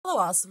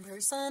Hello, awesome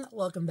person.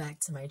 Welcome back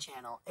to my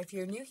channel. If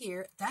you're new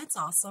here, that's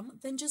awesome.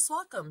 Then just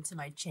welcome to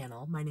my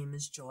channel. My name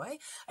is Joy.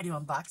 I do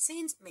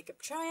unboxings,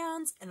 makeup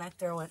try-ons, and I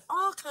throw in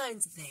all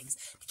kinds of things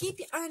to keep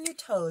you on your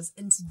toes.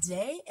 And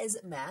today is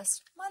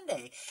Mask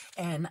Monday,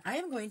 and I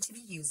am going to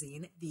be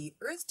using the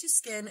Earth to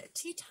Skin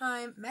Tea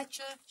Time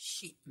Matcha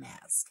Sheet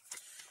Mask.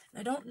 And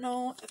I don't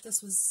know if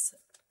this was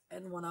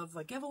in one of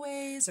the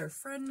giveaways or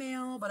friend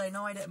mail, but I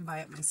know I didn't buy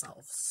it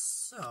myself.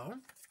 So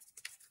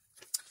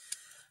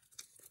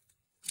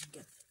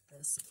get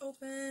this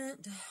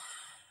opened.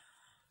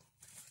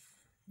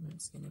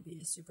 It's going to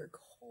be super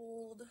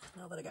cold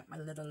now that I got my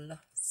little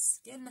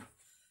skin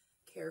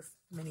care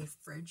mini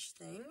fridge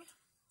thing.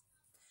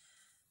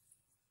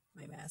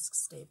 My masks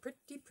stay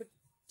pretty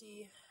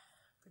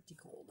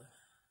cold.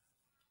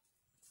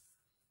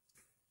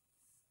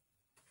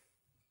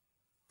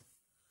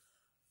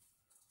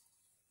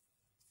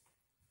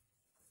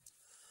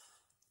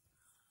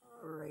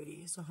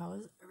 Alrighty, so how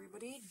is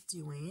everybody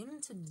doing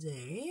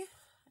today?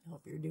 I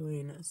hope you're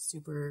doing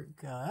super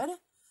good.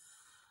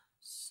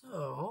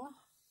 So,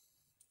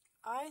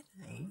 I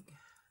think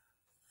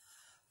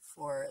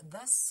for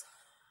this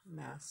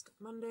Mask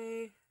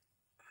Monday,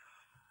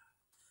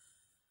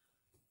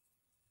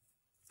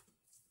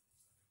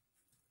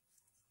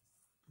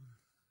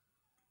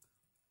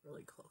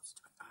 really close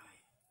to my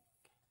eye.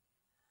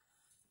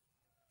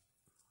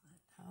 Pull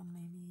it down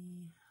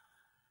maybe.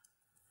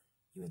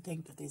 You would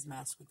think that these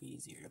masks would be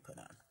easier to put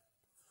on.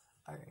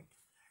 Alright.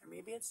 Or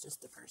maybe it's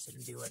just the person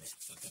doing it.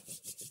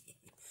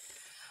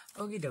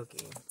 Okie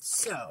dokie.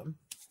 So,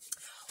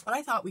 what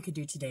I thought we could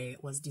do today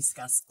was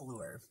discuss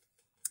Allure.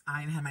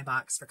 I've had my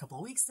box for a couple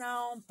of weeks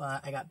now,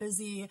 but I got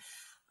busy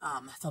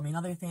filming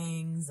other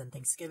things and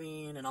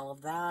Thanksgiving and all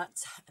of that.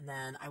 And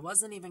then I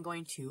wasn't even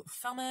going to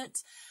film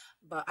it,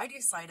 but I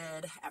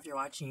decided after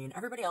watching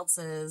everybody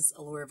else's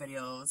Allure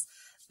videos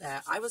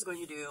that I was going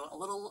to do a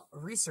little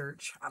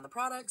research on the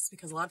products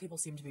because a lot of people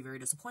seem to be very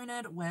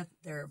disappointed with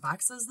their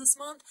boxes this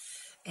month.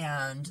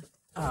 And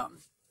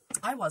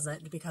I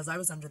wasn't, because I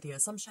was under the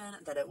assumption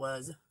that it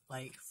was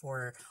like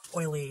for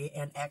oily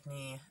and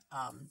acne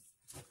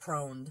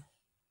prone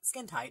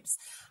skin types.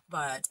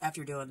 But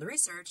after doing the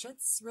research,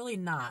 it's really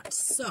not.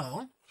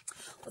 So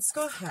let's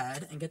go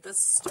ahead and get this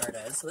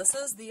started. So this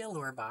is the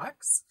Allure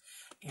box.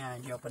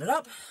 And you open it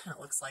up, and it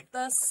looks like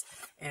this.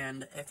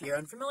 And if you're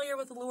unfamiliar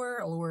with Allure,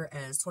 Allure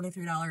is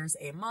 $23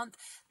 a month.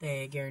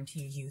 They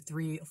guarantee you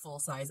 3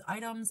 full-size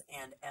items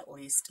and at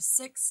least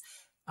 6,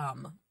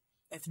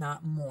 if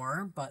not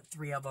more, but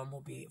 3 of them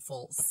will be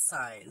full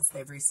size.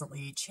 They've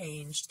recently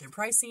changed their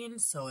pricing,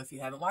 so if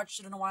you haven't watched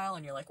it in a while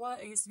and you're like, what,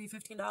 it used to be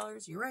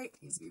 $15? You're right,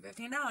 it used to be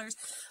 $15,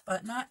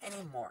 but not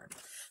anymore.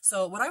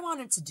 So what I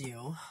wanted to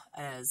do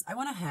is I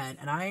went ahead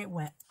and I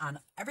went on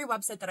every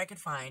website that I could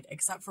find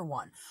except for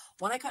one.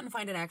 One I couldn't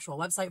find an actual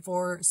website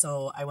for,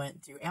 so I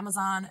went through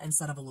Amazon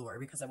instead of Allure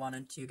because I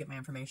wanted to get my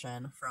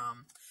information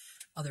from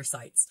other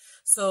sites.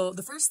 So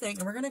the first thing,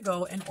 and we're going to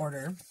go in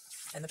order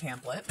in the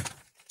pamphlet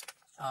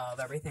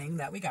of everything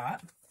that we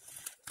got.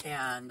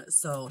 And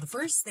so the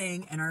first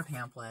thing in our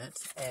pamphlet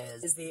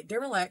is the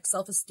Dermalac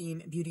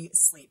Self-Esteem Beauty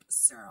Sleep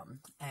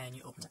Serum. And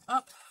you open it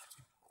up,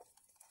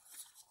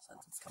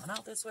 since it's coming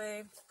out this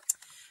way.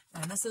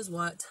 And this is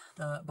what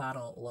the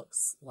bottle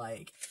looks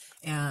like.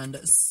 And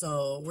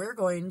so we're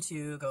going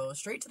to go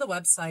straight to the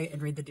website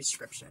and read the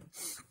description.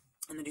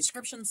 And the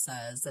description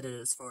says that it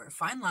is for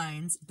fine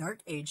lines, dark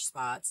age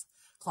spots,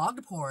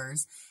 clogged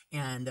pores,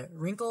 and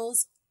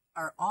wrinkles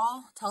are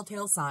all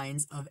telltale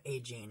signs of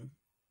aging.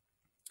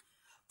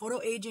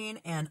 Photoaging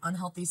and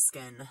unhealthy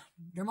skin.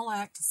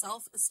 Dermalac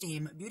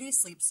Self-Esteem Beauty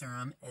Sleep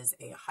Serum is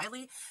a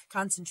highly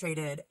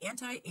concentrated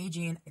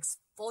anti-aging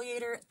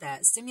exfoliator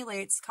that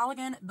stimulates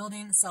collagen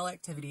building cell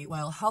activity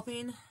while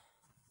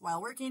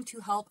working to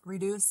help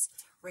reduce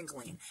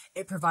wrinkling.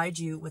 It provides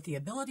you with the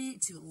ability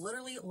to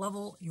literally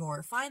level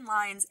your fine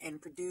lines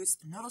and produce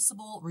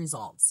noticeable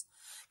results.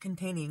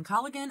 Containing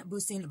collagen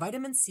boosting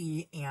vitamin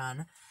C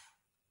and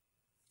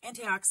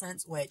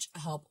antioxidants which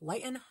help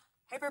lighten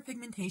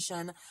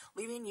hyperpigmentation,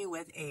 leaving you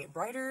with a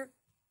brighter,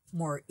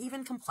 more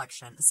even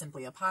complexion.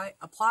 Simply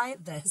apply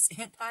this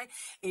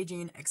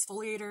anti-aging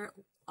exfoliator,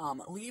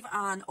 leave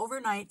on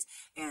overnight,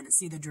 and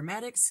see the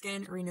dramatic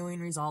skin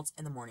renewing results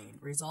in the morning.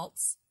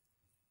 Results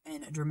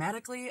in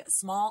dramatically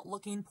small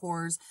looking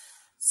pores,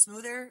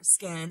 smoother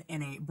skin,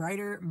 and a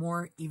brighter,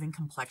 more even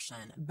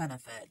complexion.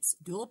 Benefits: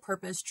 dual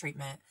purpose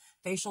treatment,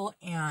 facial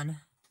and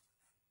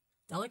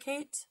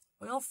delicate,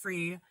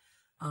 oil-free,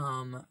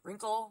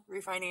 wrinkle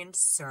refining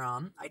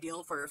serum,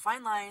 ideal for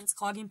fine lines,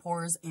 clogging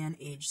pores, and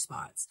age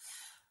spots.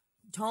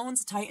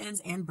 Tones, tightens,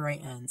 and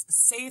brightens.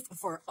 Safe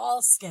for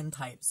all skin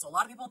types. So a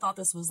lot of people thought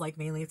this was like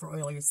mainly for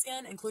oily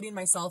skin, including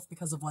myself,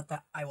 because of what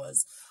I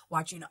was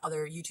watching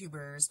other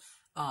YouTubers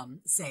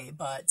say.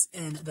 But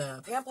in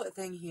the pamphlet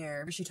thing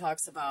here, she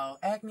talks about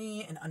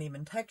acne and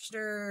uneven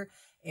texture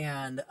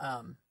and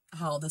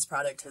how this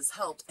product has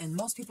helped. And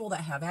most people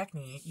that have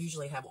acne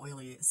usually have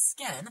oily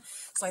skin.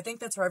 So I think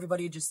that's where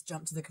everybody just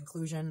jumped to the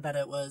conclusion that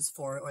it was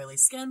for oily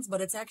skins,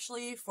 but it's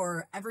actually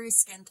for every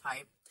skin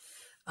type.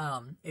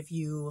 If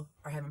you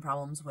are having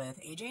problems with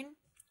aging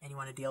and you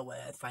want to deal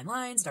with fine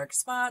lines, dark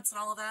spots, and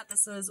all of that,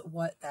 this is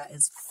what that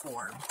is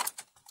for.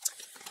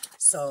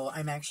 So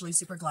I'm actually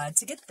super glad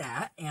to get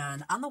that.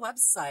 And on the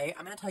website,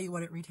 I'm going to tell you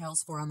what it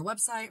retails for on the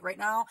website. Right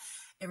now,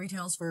 it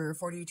retails for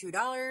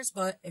 $42,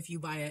 but if you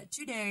buy it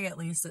today, at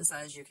least it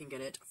says you can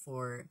get it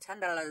for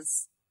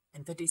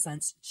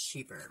 $10.50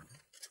 cheaper.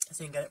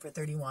 So you can get it for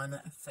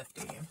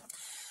 $31.50.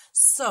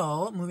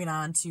 So moving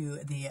on to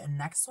the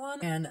next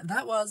one, and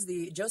that was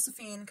the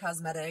Josephine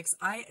Cosmetics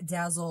Eye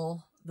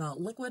Dazzle, the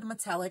liquid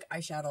metallic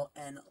eyeshadow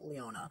in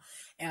Leona.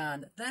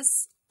 And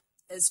this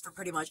is for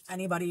pretty much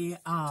anybody.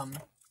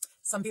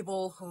 Some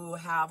people who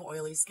have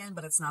oily skin,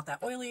 but it's not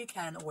that oily,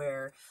 can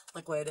wear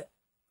liquid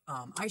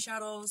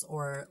eyeshadows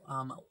or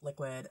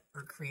liquid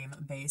or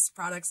cream-based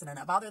products and it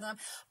not bother them.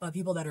 But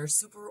people that are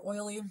super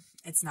oily,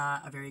 it's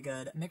not a very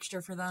good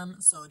mixture for them.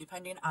 So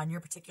depending on your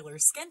particular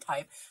skin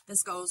type,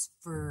 this goes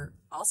for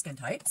all skin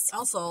types.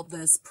 Also,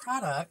 this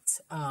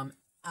product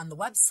on the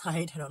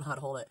website, I don't know how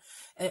to hold it,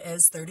 it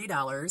is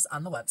 $30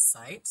 on the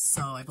website.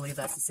 So I believe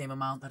that's the same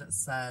amount that it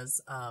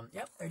says.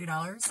 Yep,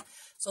 $30.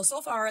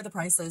 So far the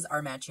prices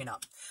are matching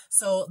up.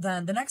 So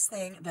then the next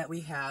thing that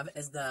we have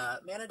is the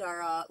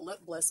Manadara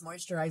Lip Bliss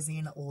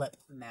Moisturizing Lip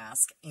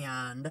Mask.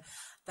 And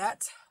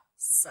that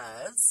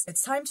says,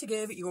 it's time to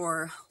give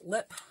your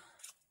lips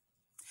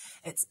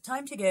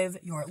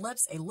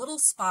a little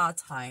spa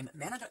time.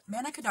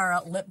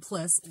 Manadara Lip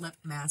Bliss Lip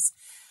Mask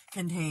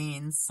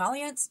contains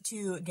solutes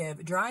to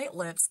give dry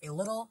lips a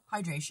little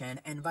hydration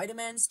and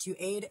vitamins to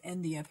aid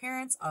in the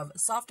appearance of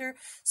softer,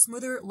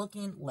 smoother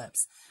looking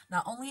lips.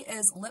 Not only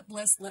is Lip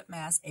Bliss Lip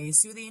Mask a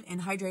soothing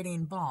and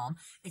hydrating balm,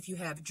 if you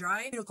have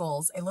dry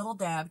cuticles, a little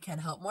dab can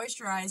help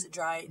moisturize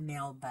dry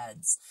nail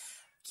beds.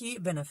 Key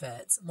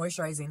benefits: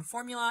 moisturizing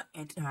formula,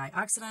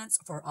 antioxidants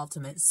for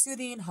ultimate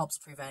soothing, helps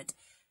prevent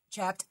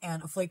chapped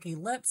and flaky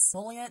lips,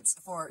 emollients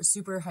for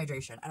super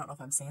hydration. I don't know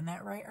if I'm saying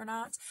that right or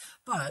not,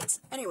 but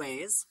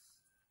anyways,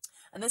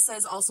 and this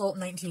says also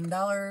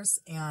 $19,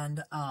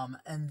 and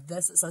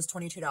this it says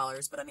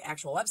 $22, but on the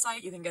actual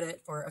website you can get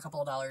it for a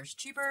couple of dollars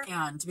cheaper.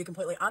 And to be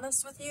completely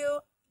honest with you,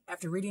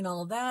 after reading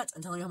all of that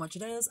and telling you how much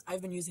it is,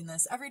 I've been using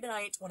this every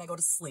night when I go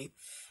to sleep,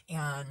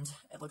 and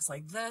it looks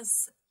like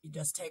this. You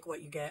just take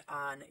what you get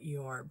on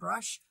your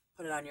brush,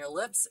 put it on your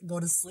lips, go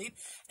to sleep,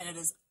 and it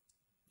is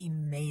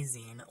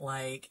amazing.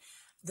 Like,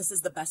 this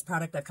is the best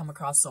product I've come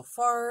across so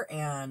far,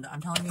 and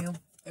I'm telling you,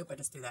 I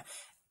just do that.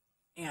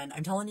 And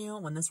I'm telling you,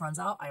 when this runs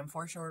out, I am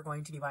for sure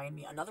going to be buying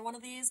me another one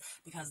of these,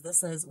 because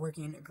this is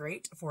working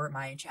great for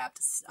my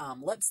chapped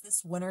lips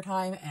this winter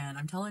time. And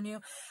I'm telling you,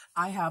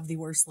 I have the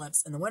worst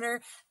lips in the winter,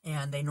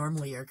 and they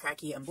normally are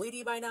cracky and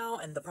bleedy by now.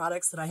 And the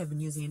products that I have been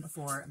using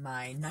for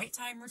my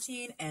nighttime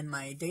routine and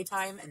my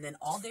daytime and then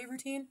all day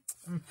routine,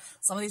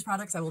 some of these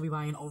products I will be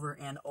buying over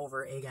and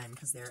over again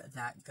because they're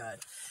that good.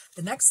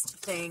 The next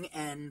thing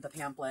in the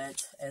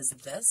pamphlet is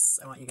this.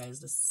 I want you guys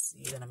to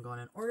see that I'm going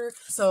in order.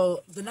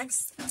 So the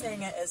next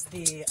thing is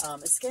the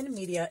Skin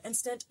Media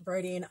Instant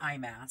Brightening Eye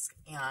Mask.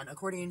 And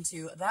according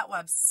to that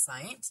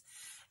website,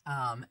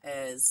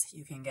 is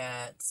you can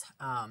get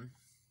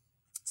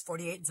it's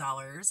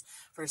 $48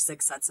 for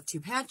 6 sets of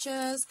 2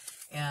 patches,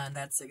 and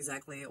that's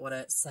exactly what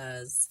it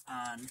says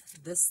on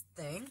this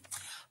thing.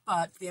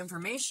 But the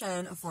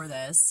information for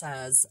this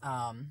says,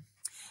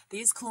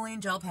 these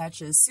cooling gel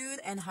patches soothe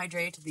and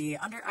hydrate the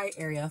under eye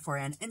area for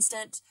an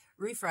instant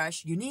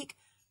refresh. Unique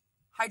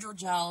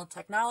hydrogel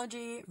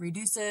technology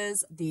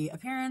reduces the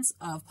appearance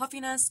of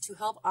puffiness to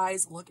help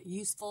eyes look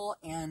youthful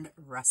and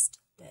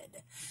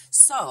rested.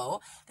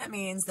 So that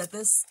means that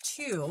this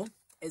too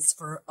is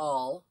for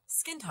all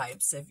skin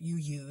types. If you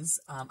use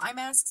eye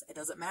masks, it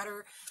doesn't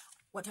matter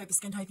what type of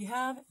skin type you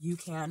have, you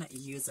can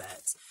use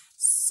it.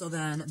 So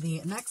then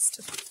the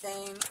next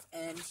thing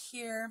in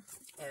here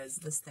is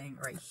this thing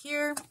right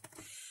here.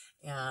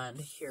 And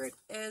here it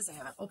is. I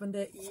haven't opened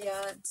it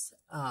yet.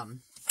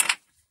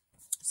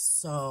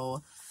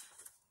 So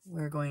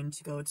we're going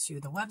to go to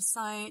the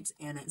website,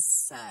 and it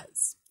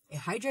says a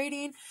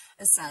hydrating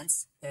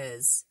essence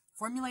is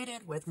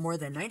formulated with more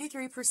than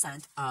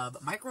 93% of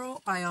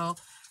microbiome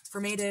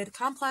fermented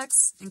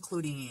complex,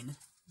 including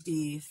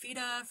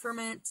bifida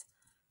ferment,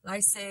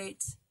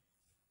 lysate.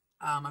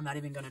 I'm not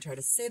even going to try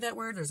to say that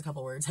word. There's a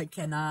couple words I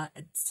cannot.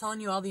 It's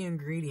telling you all the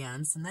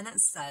ingredients. And then it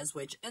says,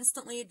 which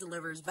instantly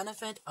delivers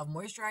benefit of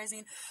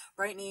moisturizing,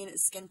 brightening,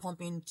 skin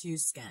plumping to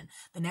skin.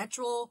 The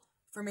natural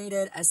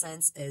fermented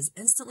essence is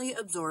instantly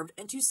absorbed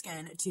into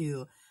skin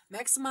to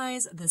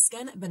maximize the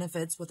skin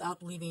benefits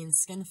without leaving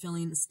skin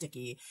feeling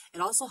sticky.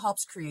 It also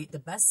helps create the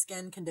best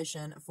skin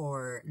condition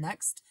for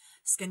next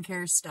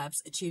skincare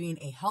steps, achieving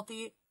a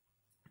healthy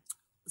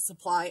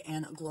supply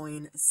and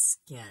glowing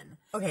skin.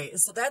 Okay,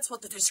 so that's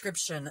what the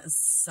description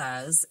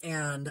says,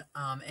 and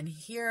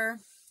here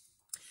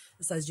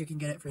it says you can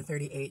get it for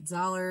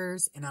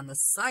 $38, and on the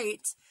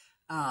site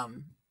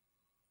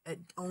it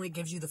only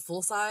gives you the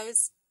full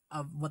size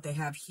of what they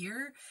have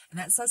here, and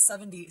that says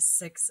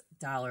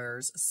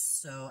 $76.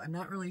 So I'm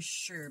not really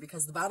sure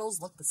because the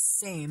bottles look the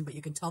same, but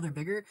you can tell they're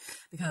bigger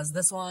because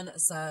this one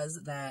says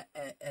that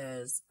it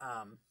is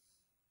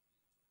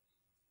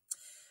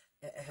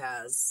it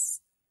has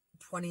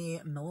 20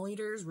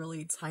 milliliters,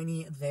 really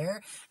tiny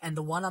there, and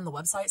the one on the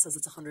website says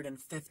it's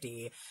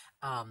 150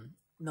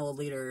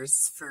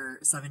 milliliters for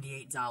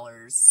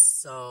 $78.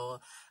 So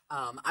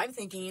I'm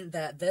thinking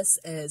that this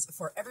is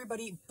for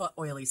everybody but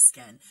oily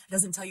skin. It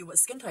doesn't tell you what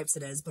skin types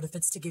it is, but if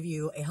it's to give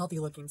you a healthy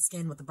looking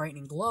skin with a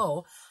brightening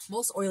glow,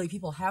 most oily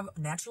people have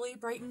naturally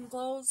brightened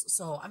glows,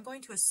 so I'm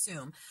going to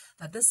assume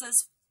that this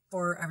is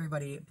for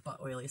everybody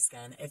but oily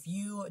skin. If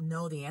you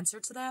know the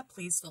answer to that,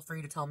 please feel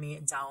free to tell me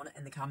down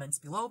in the comments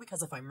below,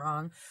 because if I'm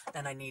wrong,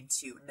 then I need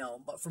to know.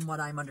 But from what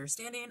I'm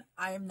understanding,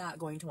 I'm not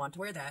going to want to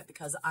wear that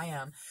because I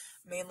am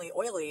mainly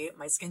oily.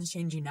 My skin's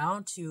changing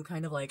now to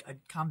kind of like a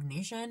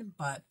combination,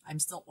 but I'm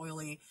still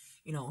oily,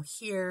 you know,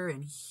 here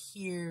and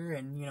here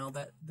and, you know,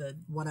 the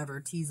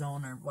whatever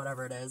T-zone or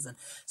whatever it is. And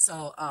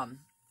so,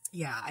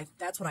 yeah,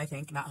 that's what I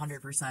think, not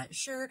 100%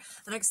 sure.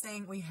 The next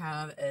thing we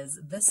have is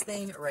this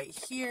thing right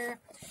here,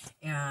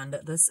 and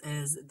this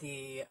is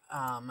the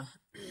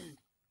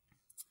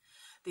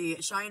the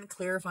Shine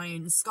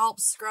Clarifying Scalp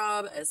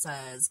Scrub. It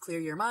says, clear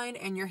your mind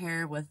and your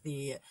hair with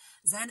the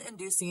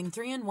Zen-inducing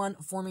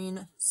 3-in-1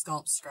 foaming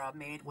scalp scrub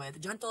made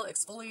with gentle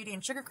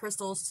exfoliating sugar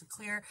crystals to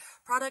clear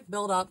product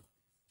buildup,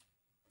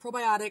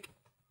 probiotic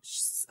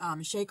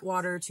shake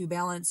water to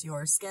balance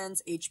your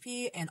skin's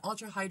HP, and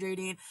ultra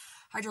hydrating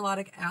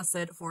hydrolonic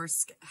acid for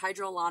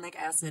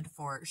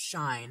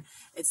shine.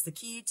 It's the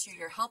key to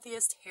your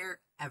healthiest hair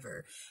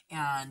ever.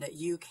 And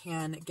you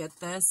can get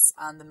this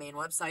on the main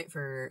website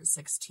for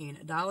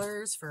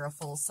 $16 for a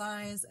full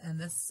size, and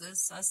this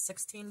is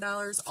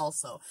 $16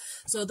 also.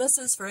 So this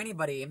is for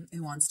anybody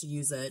who wants to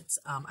use it.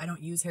 I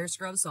don't use hair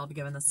scrubs, so I'll be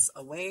giving this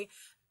away.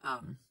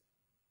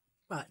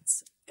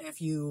 But if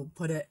you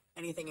put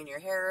anything in your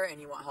hair and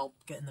you want help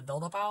getting the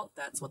buildup out,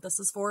 that's what this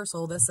is for.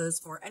 So this is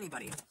for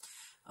anybody.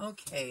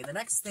 Okay, the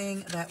next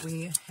thing that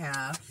we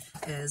have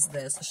is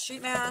this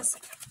sheet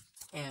mask,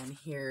 and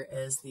here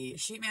is the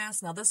sheet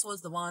mask. Now this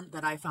was the one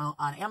that I found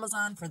on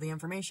Amazon for the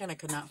information. I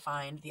could not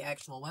find the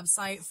actual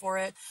website for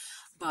it,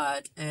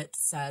 but it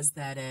says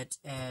that it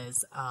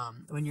is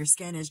when your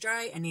skin is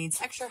dry and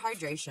needs extra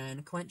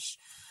hydration, quench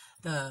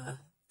the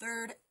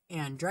third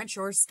and drench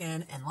your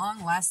skin in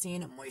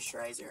long-lasting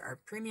moisturizer. Our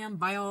premium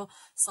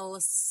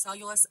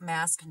biocellulose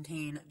masks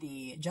contain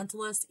the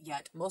gentlest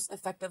yet most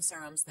effective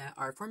serums that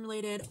are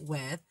formulated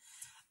with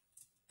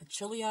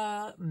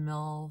Achillea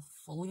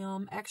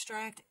millefolium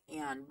extract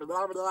and blah,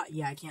 blah, blah.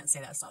 Yeah, I can't say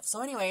that stuff.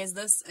 So anyways,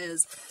 this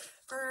is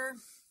for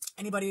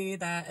anybody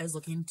that is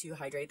looking to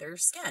hydrate their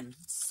skin.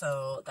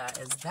 So that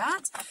is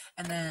that.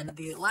 And then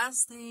the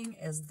last thing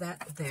is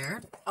that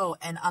there. Oh,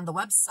 and on the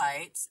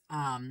website,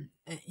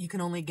 you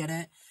can only get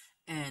it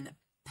in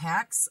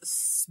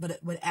packs, but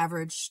it would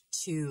average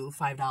to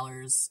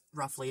 $5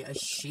 roughly a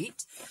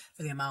sheet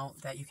for the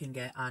amount that you can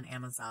get on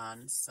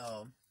Amazon.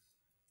 So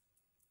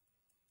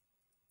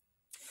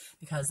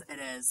because it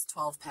is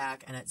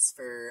 12-pack and it's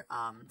for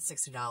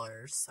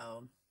 $60,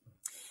 so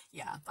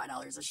yeah,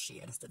 $5 a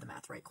sheet. I just did the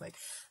math right quick.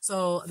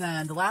 So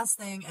then the last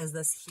thing is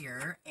this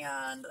here,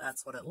 and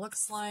that's what it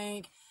looks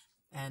like.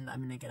 And I'm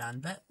going to get on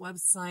that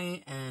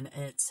website, and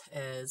it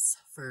is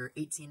for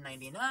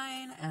 $18.99,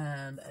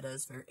 and it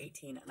is for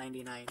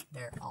 $18.99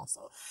 there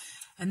also.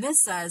 And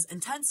this says,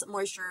 intense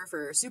moisture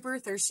for super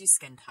thirsty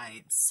skin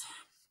types.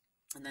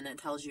 And then it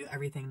tells you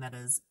everything that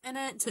is in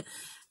it.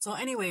 So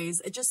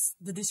anyways,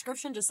 the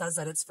description just says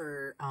that it's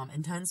for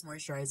intense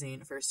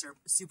moisturizing for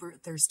super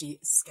thirsty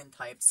skin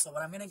types. So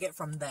what I'm going to get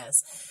from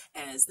this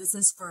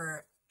is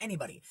for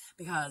anybody,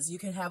 because you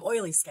can have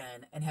oily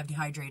skin and have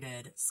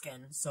dehydrated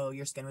skin, so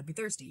your skin would be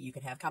thirsty. You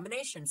can have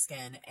combination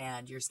skin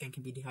and your skin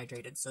can be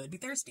dehydrated, so it'd be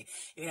thirsty.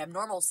 You can have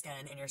normal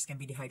skin and your skin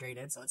be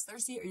dehydrated, so it's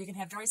thirsty, or you can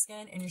have dry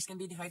skin and your skin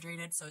be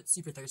dehydrated, so it's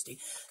super thirsty.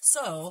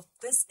 So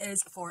this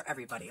is for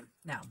everybody.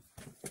 Now,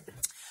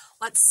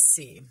 let's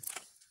see.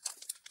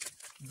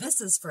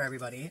 This is for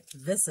everybody.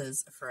 This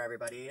is for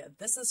everybody.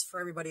 This is for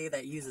everybody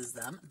that uses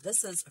them.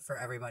 This is for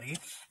everybody.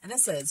 And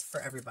this is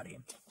for everybody.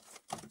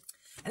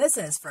 And this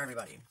is for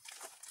everybody.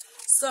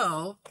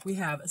 So we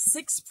have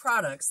 6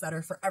 products that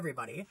are for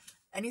everybody.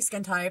 Any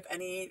skin type,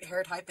 any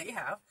hair type that you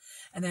have.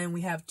 And then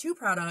we have 2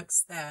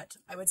 products that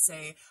I would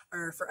say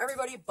are for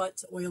everybody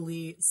but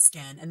oily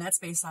skin. And that's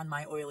based on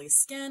my oily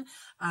skin.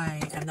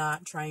 I am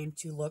not trying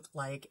to look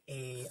like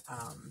a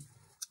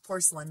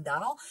porcelain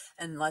doll.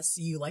 Unless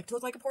you like to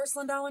look like a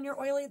porcelain doll and you're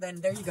oily,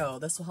 then there you go.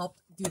 This will help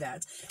do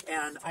that.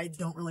 And I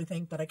don't really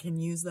think that I can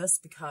use this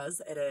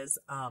because it is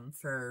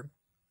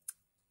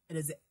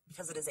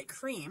because it is a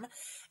cream,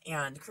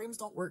 and creams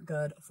don't work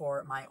good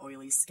for my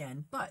oily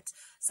skin. But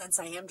since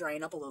I am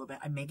drying up a little bit,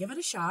 I may give it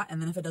a shot,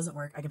 and then if it doesn't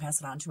work, I can pass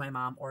it on to my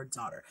mom or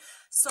daughter.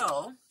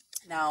 So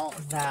now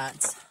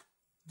that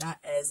that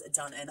is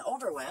done and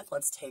over with,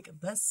 let's take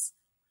this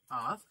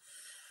off.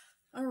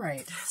 All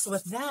right, so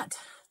with that,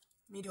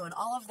 me doing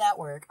all of that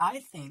work, I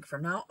think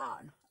from now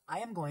on, I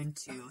am going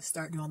to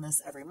start doing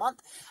this every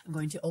month. I'm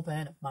going to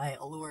open my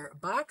Allure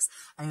box.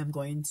 I am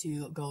going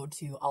to go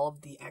to all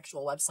of the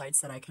actual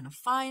websites that I can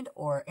find,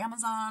 or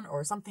Amazon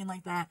or something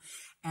like that,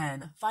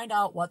 and find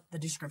out what the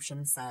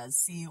description says,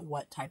 see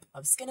what type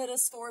of skin it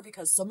is for,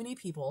 because so many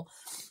people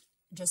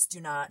just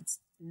do not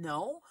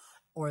know,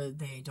 or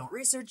they don't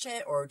research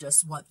it, or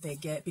just what they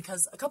get,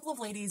 because a couple of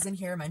ladies in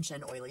here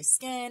mentioned oily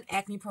skin,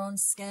 acne prone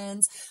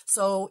skins.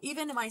 So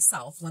even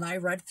myself, when I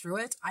read through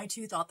it, I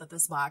too thought that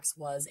this box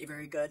was a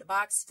very good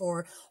box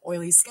for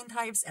oily skin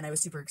types, and I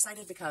was super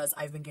excited because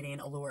I've been getting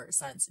Allure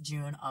since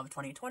June of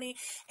 2020,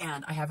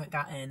 and I haven't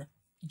gotten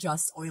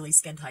just oily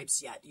skin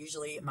types yet.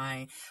 Usually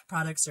my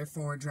products are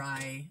for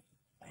dry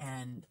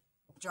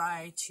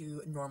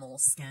to normal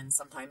skin,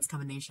 sometimes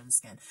combination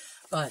skin.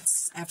 But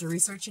after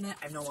researching it,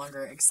 I'm no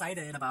longer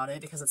excited about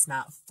it because it's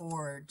not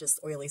for just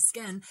oily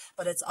skin,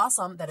 but it's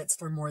awesome that it's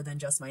for more than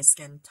just my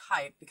skin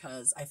type,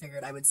 because I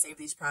figured I would save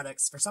these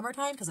products for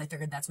summertime, because I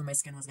figured that's when my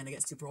skin was going to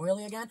get super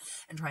oily again,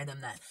 and try them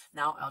then.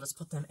 Now I'll just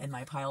put them in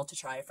my pile to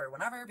try for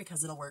whenever,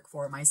 because it'll work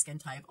for my skin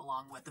type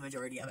along with the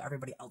majority of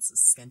everybody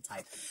else's skin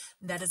type.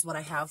 That is what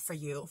I have for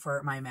you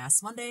for my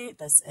Mask Monday.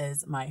 This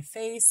is my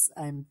face.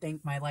 I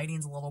think my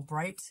lighting's a little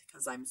bright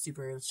because I'm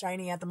super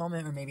shiny at the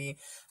moment, or maybe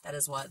that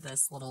is what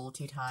this little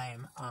tea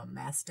time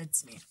mask did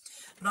to me.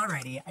 But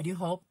alrighty, I do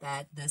hope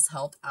that this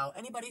helped out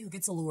anybody who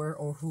gets Allure,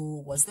 or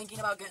who was thinking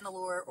about getting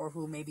Allure, or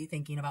who may be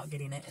thinking about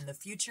getting it in the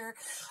future.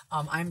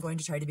 I'm going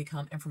to try to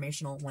become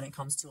informational when it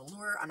comes to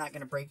Allure. I'm not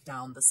going to break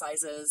down the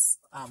sizes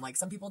like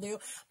some people do,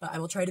 but I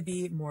will try to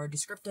be more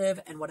descriptive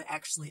in what it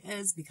actually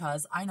is,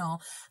 because I know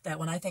that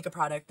when I think a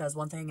product does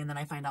one thing and then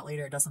I find out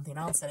later it does something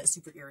else, that it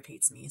super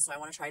irritates me. So I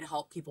want to try to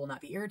help people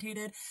not be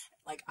irritated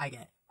like I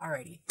get.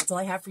 Alrighty, that's all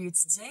I have for you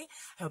today.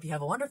 I hope you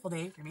have a wonderful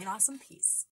day. Remain awesome. Peace.